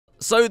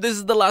So this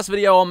is the last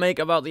video I'll make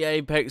about the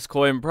Apex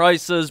coin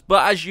prices,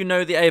 but as you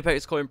know, the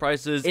Apex coin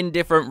prices in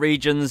different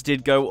regions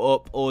did go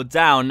up or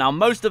down. Now,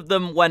 most of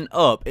them went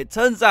up. It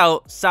turns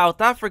out South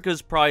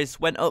Africa's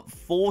price went up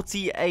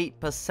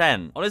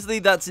 48%. Honestly,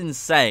 that's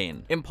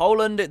insane. In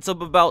Poland, it's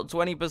up about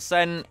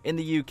 20%. In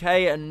the UK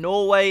and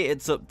Norway,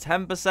 it's up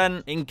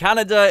 10%. In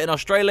Canada, in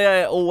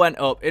Australia, it all went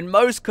up. In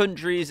most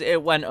countries,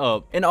 it went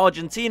up. In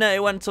Argentina,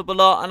 it went up a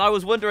lot, and I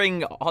was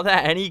wondering, are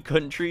there any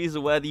countries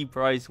where the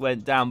price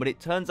went down? But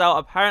it turns out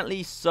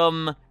apparently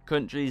some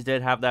countries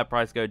did have their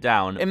price go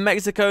down. In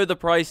Mexico, the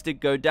price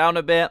did go down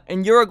a bit.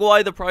 In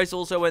Uruguay, the price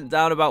also went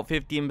down about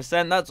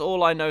 15%. That's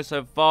all I know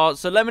so far.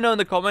 So let me know in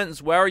the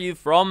comments, where are you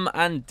from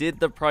and did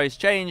the price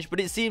change? But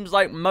it seems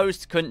like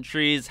most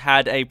countries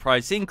had a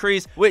price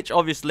increase, which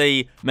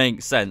obviously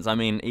makes sense. I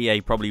mean,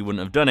 EA probably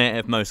wouldn't have done it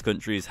if most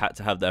countries had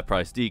to have their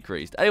price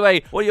decreased.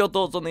 Anyway, what are your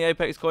thoughts on the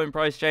Apex coin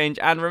price change?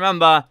 And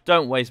remember,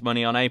 don't waste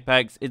money on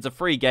Apex. It's a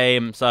free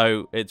game,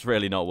 so it's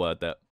really not worth it.